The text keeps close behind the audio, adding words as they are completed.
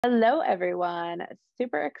Hello, everyone.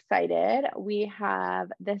 Super excited. We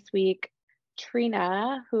have this week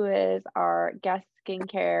Trina, who is our guest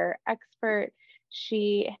skincare expert.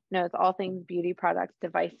 She knows all things beauty products,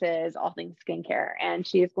 devices, all things skincare, and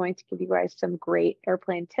she is going to give you guys some great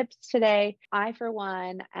airplane tips today. I, for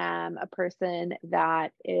one, am a person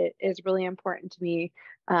that it is really important to me,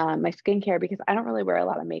 my skincare, because I don't really wear a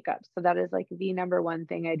lot of makeup. So that is like the number one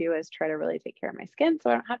thing I do is try to really take care of my skin so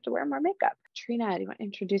I don't have to wear more makeup. Trina, do you want to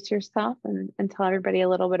introduce yourself and tell everybody a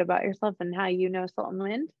little bit about yourself and how you know Salt and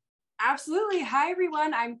Wind? Absolutely. Hi,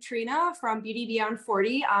 everyone. I'm Trina from Beauty Beyond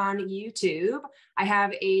 40 on YouTube. I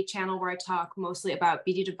have a channel where I talk mostly about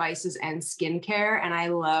beauty devices and skincare, and I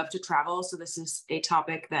love to travel. So this is a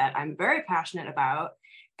topic that I'm very passionate about.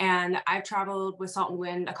 And I've traveled with Salt and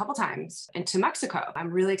Wind a couple times into Mexico. I'm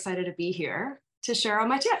really excited to be here to share all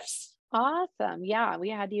my tips. Awesome. Yeah, we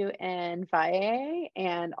had you in Valle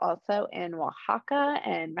and also in Oaxaca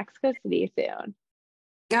and Mexico City soon.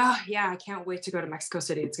 Oh, yeah, I can't wait to go to Mexico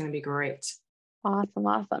City. It's going to be great. Awesome.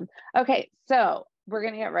 Awesome. Okay, so we're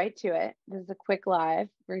going to get right to it. This is a quick live.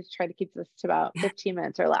 We're going to try to keep this to about 15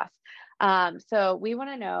 minutes or less. So we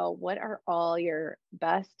want to know, what are all your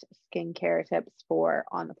best skincare tips for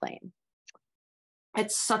on the plane?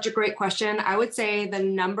 It's such a great question. I would say the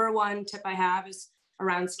number one tip I have is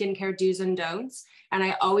around skincare do's and don'ts. And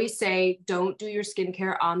I always say, don't do your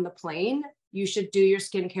skincare on the plane. You should do your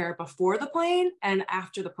skincare before the plane and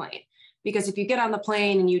after the plane. Because if you get on the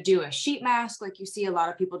plane and you do a sheet mask, like you see a lot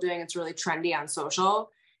of people doing, it's really trendy on social,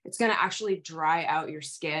 it's going to actually dry out your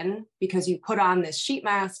skin because you put on this sheet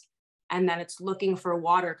mask and then it's looking for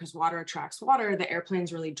water because water attracts water. The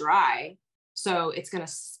airplane's really dry. So it's going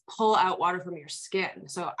to pull out water from your skin.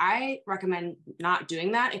 So I recommend not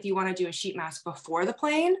doing that. If you want to do a sheet mask before the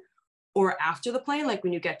plane or after the plane, like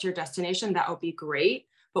when you get to your destination, that would be great.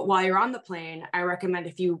 But while you're on the plane, I recommend,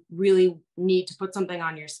 if you really need to put something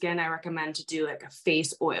on your skin, I recommend to do like a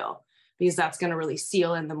face oil because that's going to really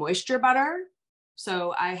seal in the moisture better.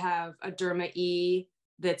 So I have a Derma E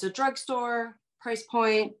that's a drugstore price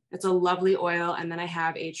point. It's a lovely oil. And then I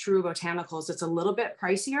have a True Botanicals. It's a little bit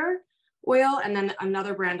pricier oil. And then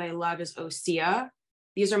another brand I love is Osea.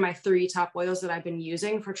 These are my three top oils that I've been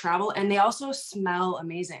using for travel. And they also smell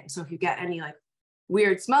amazing. So if you get any like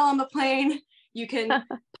weird smell on the plane, you can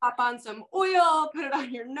pop on some oil, put it on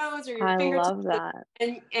your nose or your I fingertips love that.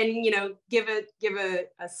 and give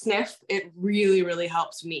a sniff. It really, really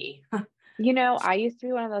helps me. I used to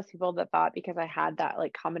be one of those people that thought because I had that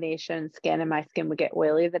like combination skin and my skin would get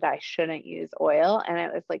oily that I shouldn't use oil. And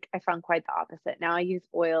it was like I found quite the opposite. Now I use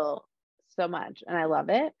oil so much and I love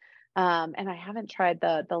it. And I haven't tried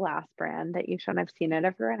the last brand that you've shown. I've seen it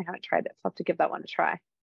everywhere and I haven't tried it. So I'll have to give that one a try.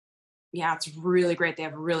 Yeah, it's really great. They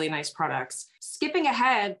have really nice products. Skipping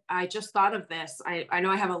ahead, I just thought of this. I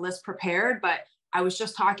know I have a list prepared, but I was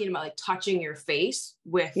just talking about like touching your face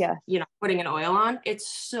with, Yes. putting an oil on.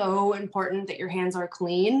 It's so important that your hands are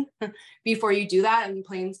clean before you do that. And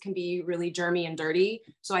planes can be really germy and dirty.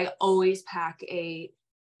 So I always pack a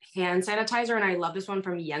hand sanitizer. And I love this one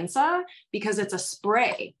from Yensa because it's a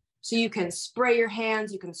spray. So you can spray your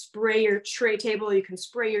hands, you can spray your tray table, you can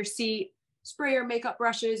spray your seat, spray your makeup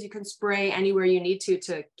brushes, you can spray anywhere you need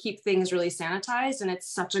to keep things really sanitized. And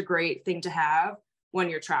it's such a great thing to have when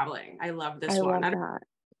you're traveling. I love this I one. love I've that.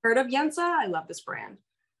 heard of Yensa. I love this brand.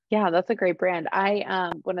 Yeah, that's a great brand.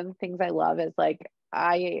 One of the things I love is like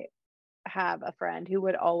I have a friend who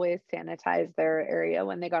would always sanitize their area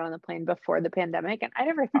when they got on the plane before the pandemic. And I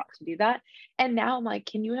never thought to do that. And now I'm like,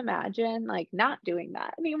 can you imagine like not doing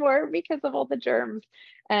that anymore because of all the germs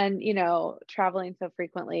and, traveling so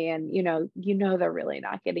frequently and, they're really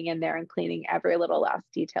not getting in there and cleaning every little last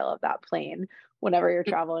detail of that plane whenever you're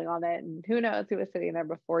traveling on it. And who knows who was sitting there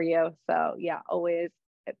before you. So yeah, always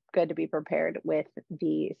good to be prepared with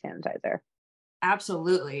the sanitizer.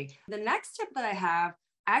 Absolutely. The next tip that I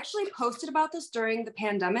actually posted about this during the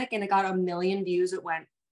pandemic and it got a million views. It went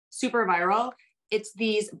super viral. It's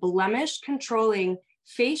these blemish controlling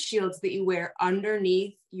face shields that you wear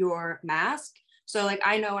underneath your mask. So like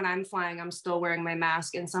I know when I'm flying, I'm still wearing my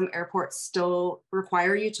mask and some airports still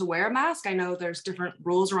require you to wear a mask. I know there's different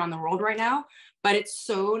rules around the world right now, but it's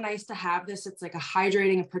so nice to have this. It's like a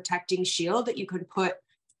hydrating and protecting shield that you could put,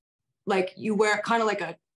 like you wear it kind of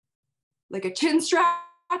like a chin strap.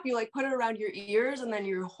 You like put it around your ears and then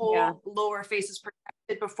your Yeah. whole lower face is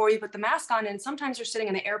protected before you put the mask on. And sometimes you're sitting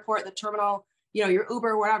in the airport, the terminal, your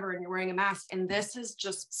Uber, whatever, and you're wearing a mask. And this has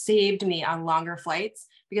just saved me on longer flights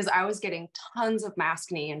because I was getting tons of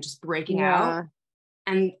maskne and just breaking out. Yeah.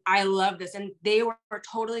 And I love this. And they were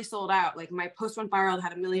totally sold out. Like my post went viral,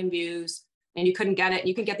 had a million views. and you couldn't get it.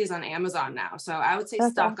 You can get these on Amazon now. So I would say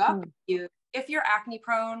That's stock up awesome. if you're acne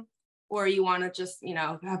prone, or you want to just,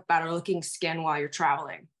 have better looking skin while you're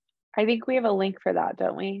traveling. I think we have a link for that,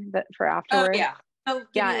 don't we? That for Oh afterwards. yeah. I'll give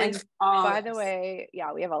Yeah, you links and to all by of the this. way,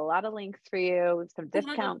 yeah, we have a lot of links for you. We have some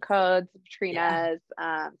discount codes, Yeah. Trina's,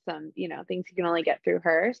 some, things you can only get through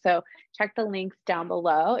her. So check the links down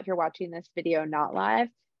below. If you're watching this video not live,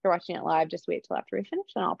 if you're watching it live, just wait till after we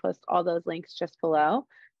finish, and I'll post all those links just below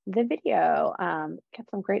the video. Get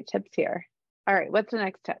some great tips here. All right, what's the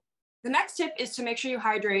next tip? The next tip is to make sure you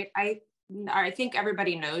hydrate. I think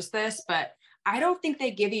everybody knows this, but I don't think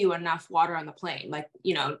they give you enough water on the plane. Like,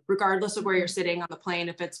 regardless of where you're sitting on the plane,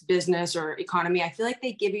 if it's business or economy, I feel like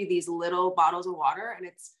they give you these little bottles of water and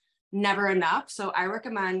it's never enough. So I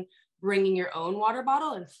recommend bringing your own water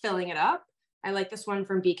bottle and filling it up. I like this one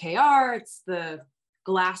from BKR. It's the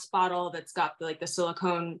glass bottle that's got the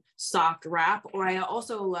silicone soft wrap. Or I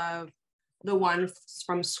also love the one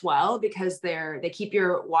from Swell because they keep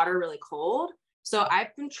your water really cold. So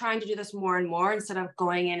I've been trying to do this more and more instead of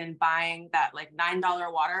going in and buying that like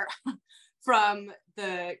 $9 water from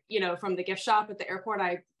the gift shop at the airport.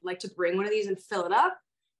 I like to bring one of these and fill it up.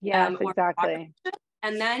 Yes, exactly.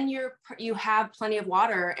 And then you have plenty of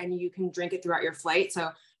water and you can drink it throughout your flight. So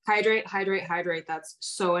hydrate, hydrate, hydrate. That's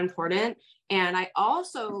so important. And I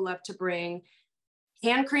also love to bring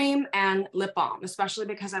hand cream and lip balm, especially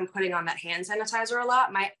because I'm putting on that hand sanitizer a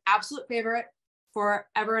lot. My absolute favorite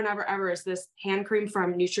forever and ever is this hand cream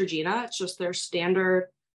from Neutrogena. It's just their standard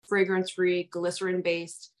fragrance-free,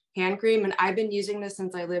 glycerin-based hand cream. And I've been using this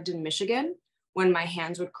since I lived in Michigan when my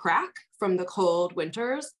hands would crack from the cold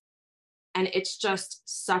winters. And it's just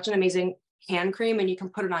such an amazing hand cream. And you can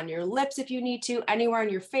put it on your lips if you need to, anywhere on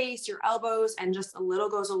your face, your elbows, and just a little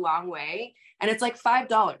goes a long way. And it's like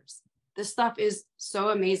 $5. This stuff is so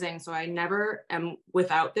amazing. So I never am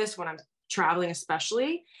without this when I'm traveling,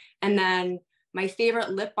 especially. And then my favorite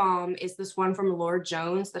lip balm is this one from Lord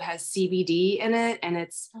Jones that has CBD in it. And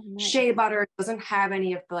it's shea butter. It doesn't have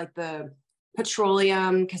any of the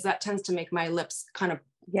petroleum because that tends to make my lips kind of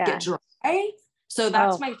get dry. So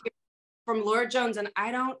that's my favorite from Lord Jones. And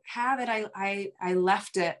I don't have it. I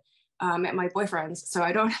left it at my boyfriend's. So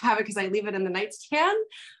I don't have it because I leave it in the nightstand.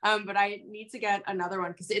 But I need to get another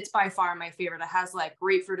one because it's by far my favorite. It has like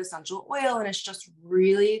grapefruit essential oil and it's just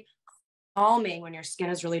really calming when your skin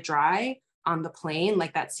is really dry on the plane,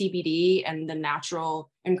 like that CBD and the natural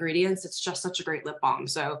ingredients. It's just such a great lip balm.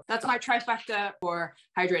 So that's my trifecta for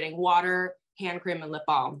hydrating: water, hand cream, and lip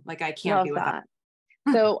balm. Like I can't be without.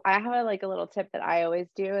 So I have a little tip that I always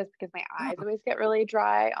do is because my eyes always get really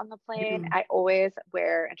dry on the plane. I always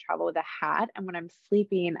wear and travel with a hat. And when I'm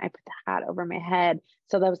sleeping, I put the hat over my head.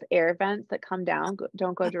 So those air vents that come down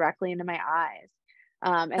don't go directly into my eyes.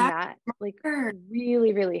 And that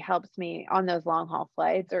really, really helps me on those long haul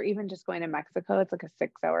flights, or even just going to Mexico. It's like a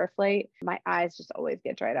 6-hour flight. My eyes just always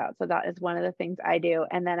get dried out. So that is one of the things I do.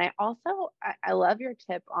 And then I love your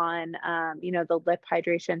tip on, the lip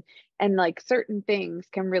hydration, and like certain things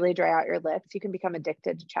can really dry out your lips. You can become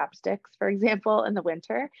addicted to chapsticks, for example, in the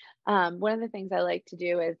winter. One of the things I like to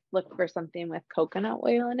do is look for something with coconut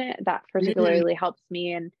oil in it. That particularly helps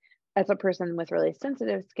me. And as a person with really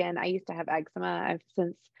sensitive skin, I used to have eczema. I've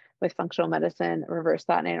since, with functional medicine, reversed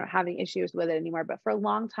that, and I don't have any issues with it anymore. But for a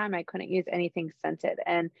long time, I couldn't use anything scented,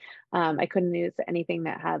 and I couldn't use anything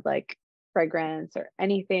that had like fragrance or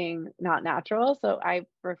anything not natural. So I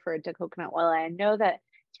referred to coconut oil. I know that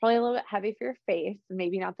it's probably a little bit heavy for your face,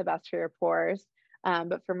 maybe not the best for your pores,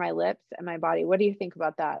 but for my lips and my body. What do you think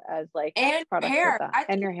about that as like products hair? with that?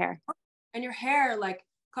 And your hair. And your hair, like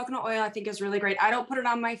coconut oil, I think is really great. I don't put it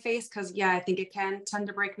on my face because I think it can tend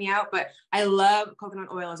to break me out, but I love coconut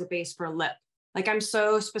oil as a base for lip. Like I'm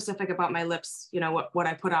so specific about my lips, what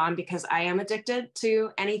I put on, because I am addicted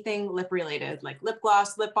to anything lip related, like lip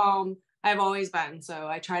gloss, lip balm. I've always been. So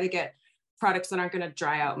I try to get products that aren't going to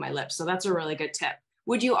dry out my lips. So that's a really good tip.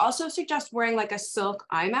 Would you also suggest wearing like a silk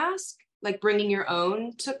eye mask, like bringing your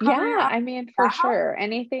own to cover your eyes? I mean, for sure.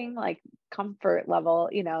 Anything like comfort level,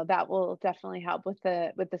 that will definitely help with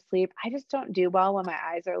the sleep. I just don't do well when my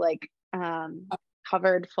eyes are like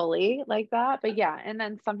covered fully like that. But yeah, and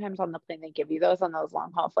then sometimes on the plane they give you those on those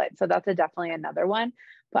long haul flights. So that's definitely another one.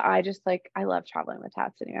 But I just I love traveling with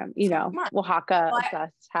hats, and Oaxaca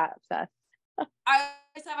obsessed, hat obsessed. I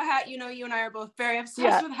always have a hat. You and I are both very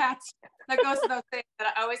obsessed with hats. That goes without saying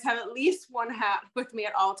that I always have at least one hat with me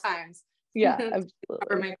at all times. Yeah,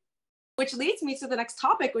 absolutely. Which leads me to the next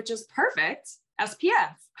topic, which is perfect: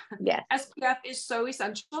 SPF. Yes. SPF is so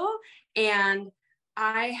essential. And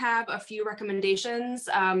I have a few recommendations.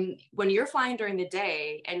 When you're flying during the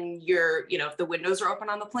day and you're, if the windows are open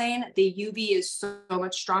on the plane, the UV is so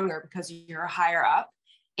much stronger because you're higher up.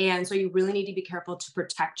 And so you really need to be careful to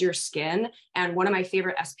protect your skin. And one of my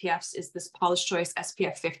favorite SPFs is this Paula's Choice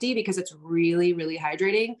SPF 50 because it's really, really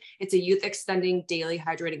hydrating. It's a youth extending daily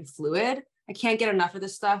hydrating fluid. I can't get enough of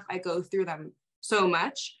this stuff. I go through them so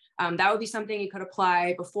much. That would be something you could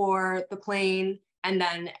apply before the plane. And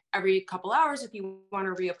then every couple hours, if you want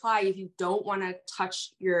to reapply, if you don't want to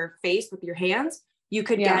touch your face with your hands, you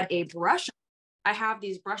could get a brush. I have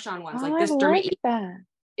these brush on ones like this. I like that.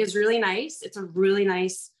 Is really nice. It's a really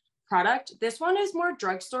nice product. This one is more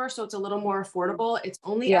drugstore, so it's a little more affordable. It's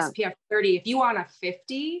only SPF 30. If you want a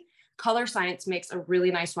 50, Color Science makes a really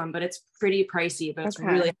nice one, but it's pretty pricey, but it's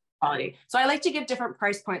really high quality. So I like to give different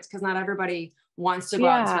price points because not everybody wants to go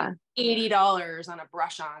out and spend $80 on a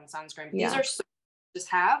brush on sunscreen. These are so just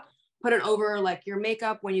put it over like your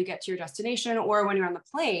makeup when you get to your destination, or when you're on the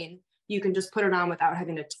plane, you can just put it on without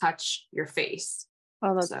having to touch your face.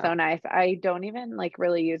 Oh, that's so nice. I don't even like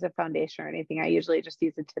really use a foundation or anything. I usually just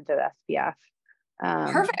use a tinted SPF.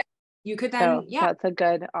 Perfect. You could then, that's a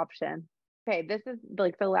good option. Okay, this is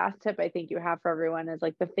like the last tip I think you have for everyone is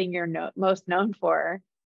like the thing you're most known for,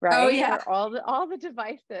 right? Oh yeah, for all the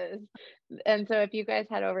devices. And so if you guys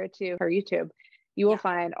head over to her YouTube, you will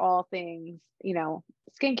find all things,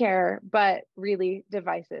 skincare, but really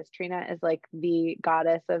devices. Trina is like the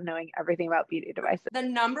goddess of knowing everything about beauty devices. The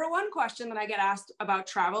number one question that I get asked about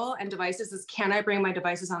travel and devices is, can I bring my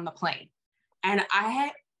devices on the plane? And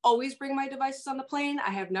I always bring my devices on the plane.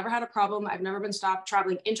 I have never had a problem. I've never been stopped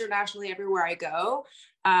traveling internationally everywhere I go.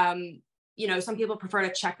 Some people prefer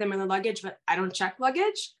to check them in the luggage, but I don't check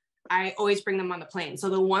luggage. I always bring them on the plane. So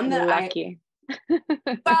the one that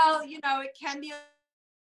well, it can be a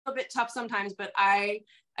little bit tough sometimes, but I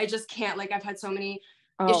just can't. Like I've had so many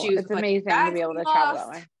issues. It's amazing to be able to travel that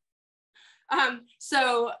way.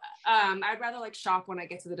 I'd rather like shop when I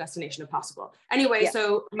get to the destination if possible. Anyway,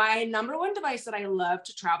 so my number one device that I love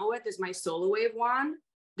to travel with is my Solar Wave wand.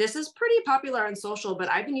 This is pretty popular on social, but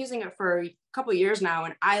I've been using it for a couple of years now,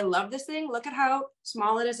 and I love this thing. Look at how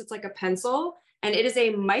small it is. It's like a pencil, and it is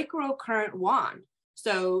a microcurrent wand.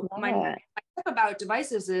 So my tip about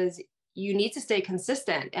devices is you need to stay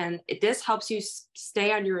consistent, and this helps you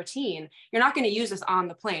stay on your routine. You're not going to use this on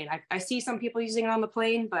the plane. I see some people using it on the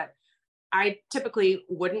plane, but I typically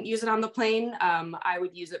wouldn't use it on the plane. I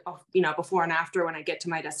would use it, before and after when I get to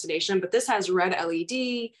my destination. But this has red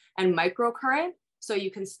LED and microcurrent, so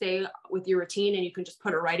you can stay with your routine, and you can just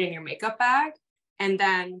put it right in your makeup bag. And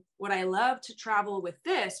then what I love to travel with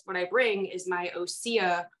this, what I bring is my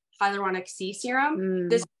Osea hyaluronic C serum.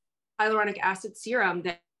 This hyaluronic acid serum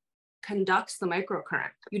that conducts the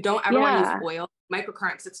microcurrent. You don't ever want to use oil,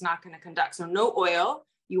 microcurrent, because it's not going to conduct. So no oil.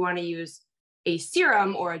 You want to use a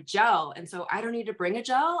serum or a gel. And so I don't need to bring a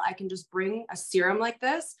gel. I can just bring a serum like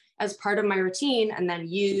this as part of my routine, and then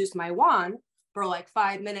use my wand for like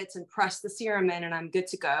 5 minutes and press the serum in, and I'm good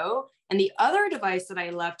to go. And the other device that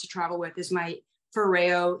I love to travel with is my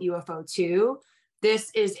Foreo UFO 2.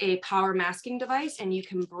 This is a power masking device, and you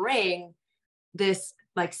can bring this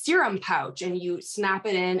like serum pouch, and you snap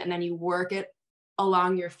it in, and then you work it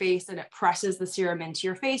along your face, and it presses the serum into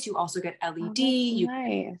your face. You also get LED, you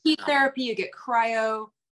get heat therapy, you get cryo.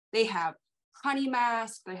 They have honey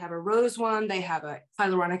mask, they have a rose one, they have a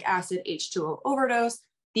hyaluronic acid H2O overdose.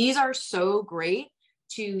 These are so great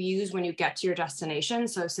to use when you get to your destination.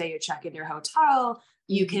 So say you check in your hotel,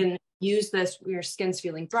 you can use this when your skin's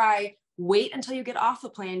feeling dry. Wait until you get off the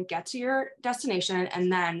plane, get to your destination,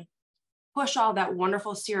 and then push all that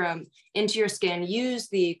wonderful serum into your skin. Use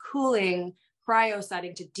the cooling cryo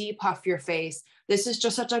setting to depuff your face. This is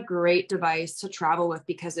just such a great device to travel with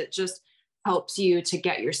because it just helps you to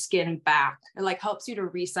get your skin back. It like helps you to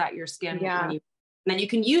reset your skin. And then you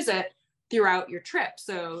can use it throughout your trip.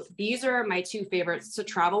 So these are my two favorites to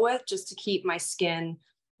travel with, just to keep my skin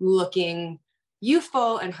looking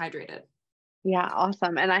youthful and hydrated. Yeah,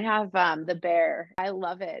 awesome. And I have the Bear. I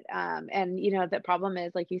love it. And the problem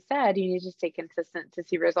is, like you said, you need to stay consistent to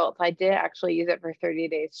see results. I did actually use it for 30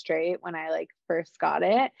 days straight when I like first got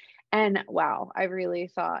it. And wow, I really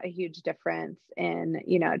saw a huge difference in,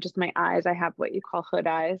 just my eyes. I have what you call hood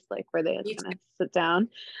eyes, like where they kind of sit down.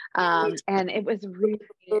 And it was really,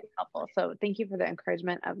 really helpful. So thank you for the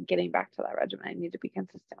encouragement of getting back to that regimen. I need to be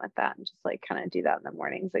consistent with that and just like kind of do that in the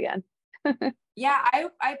mornings again. Yeah,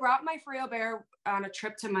 I brought my Foreo Bear on a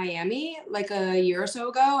trip to Miami like a year or so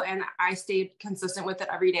ago, and I stayed consistent with it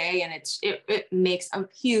every day, and it makes a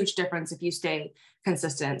huge difference if you stay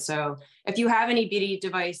consistent. So if you have any beauty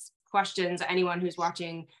device questions, anyone who's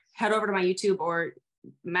watching, head over to my YouTube or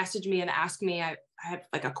message me and ask me. I have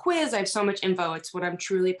like a quiz. I have so much info. It's what I'm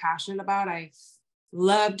truly passionate about. I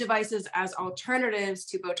love devices as alternatives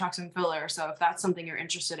to Botox and filler. So if that's something you're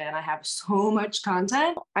interested in, I have so much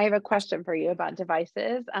content. I have a question for you about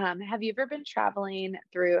devices. Have you ever been traveling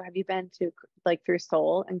through, have you been to like through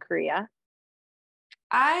Seoul in Korea?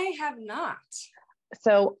 I have not.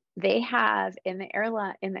 So they have in the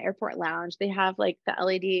airport lounge, they have like the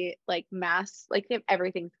LED like masks, like they have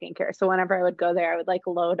everything skincare. So whenever I would go there, I would like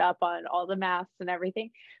load up on all the masks and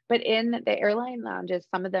everything. But in the airline lounges,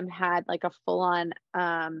 some of them had like a full on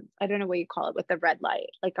I don't know what you call it with the red light,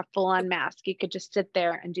 like a full on mask. You could just sit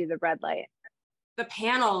there and do the red light. The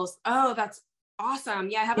panels. Oh, that's awesome.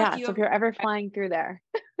 Yeah, I have a Yeah. few So if of. you're ever flying through there.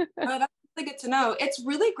 Oh, that's really good to know. It's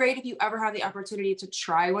really great if you ever have the opportunity to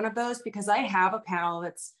try one of those, because I have a panel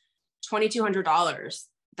that's $2,200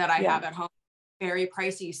 that I Yeah. have at home. Very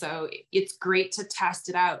pricey. So it's great to test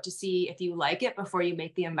it out to see if you like it before you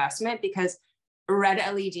make the investment, because red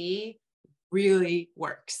LED really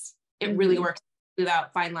works. It really Mm-hmm. works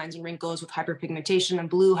without fine lines and wrinkles, with hyperpigmentation, and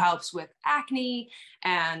blue helps with acne.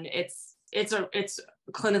 And it's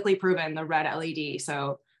clinically proven, the red LED.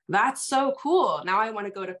 So that's so cool. Now I want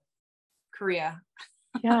to go to Korea.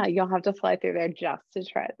 Yeah, you'll have to fly through there just to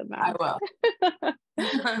try the I mask. will.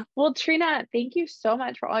 Well, Trina, thank you so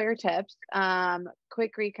much for all your tips.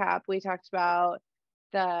 Quick recap, we talked about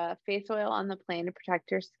the face oil on the plane to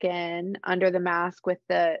protect your skin, under the mask with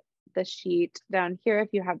the sheet down here if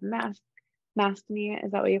you have maskne,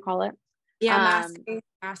 is that what you call it? Yeah, Um,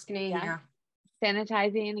 masking. yeah, Yeah.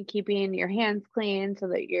 sanitizing and keeping your hands clean so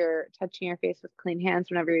that you're touching your face with clean hands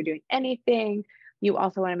whenever you're doing anything. You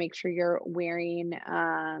also want to make sure you're wearing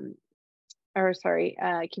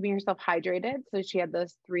keeping yourself hydrated. So she had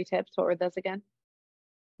those 3 tips. What were those again?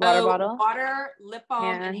 Water Oh, bottle, water, lip balm,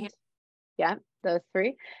 and hand. and yeah, those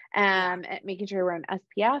 3. Yeah. And making sure you're wearing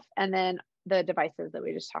SPF, and then the devices that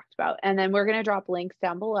we just talked about. And then we're gonna drop links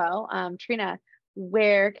down below. Trina,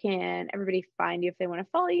 where can everybody find you if they want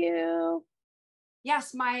to follow you?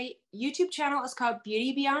 Yes, my YouTube channel is called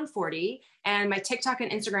Beauty Beyond 40, and my TikTok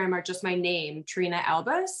and Instagram are just my name, Trina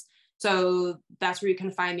Albus. So that's where you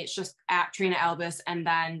can find me. It's just at Trina Albus. And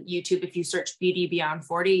then YouTube, if you search Beauty Beyond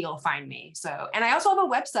 40, you'll find me. So, and I also have a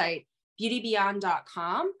website,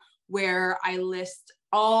 beautybeyond.com, where I list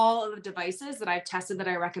all of the devices that I've tested that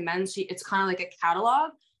I recommend. So it's kind of like a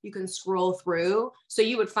catalog. You can scroll through. So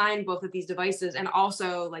you would find both of these devices, and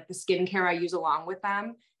also like the skincare I use along with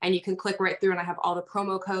them. And you can click right through, and I have all the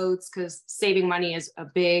promo codes, because saving money is a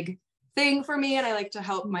big thing for me. And I like to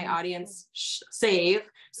help my audience save.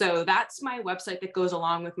 So that's my website that goes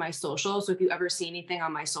along with my social. So if you ever see anything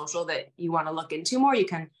on my social that you want to look into more, you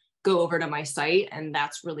can go over to my site. And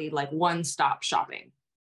that's really like one-stop shopping.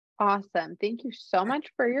 Awesome. Thank you so much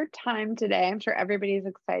for your time today. I'm sure everybody's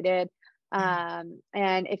excited. And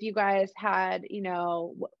if you guys had,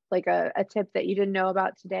 like a tip that you didn't know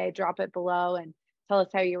about today, drop it below and tell us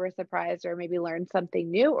how you were surprised or maybe learned something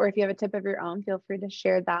new. Or if you have a tip of your own, feel free to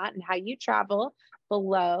share that and how you travel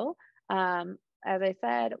below. As I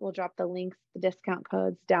said, we'll drop the links, the discount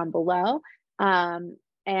codes down below. And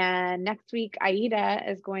next week, Aida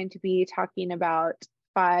is going to be talking about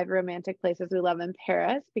 5 romantic places we love in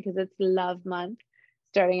Paris, because it's Love Month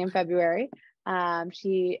starting in February.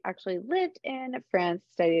 She actually lived in France,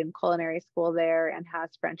 studied in culinary school there, and has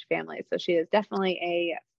French family. So she is definitely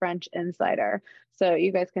a French insider. So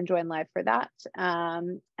you guys can join live for that.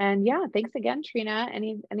 And yeah, thanks again, Trina.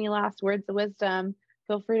 Any last words of wisdom?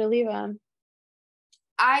 Feel free to leave them.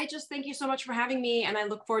 I just thank you so much for having me, and I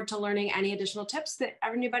look forward to learning any additional tips that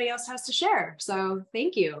anybody else has to share. So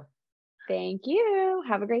thank you. Thank you.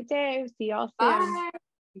 Have a great day. See y'all soon. Bye.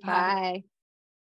 Bye. Bye.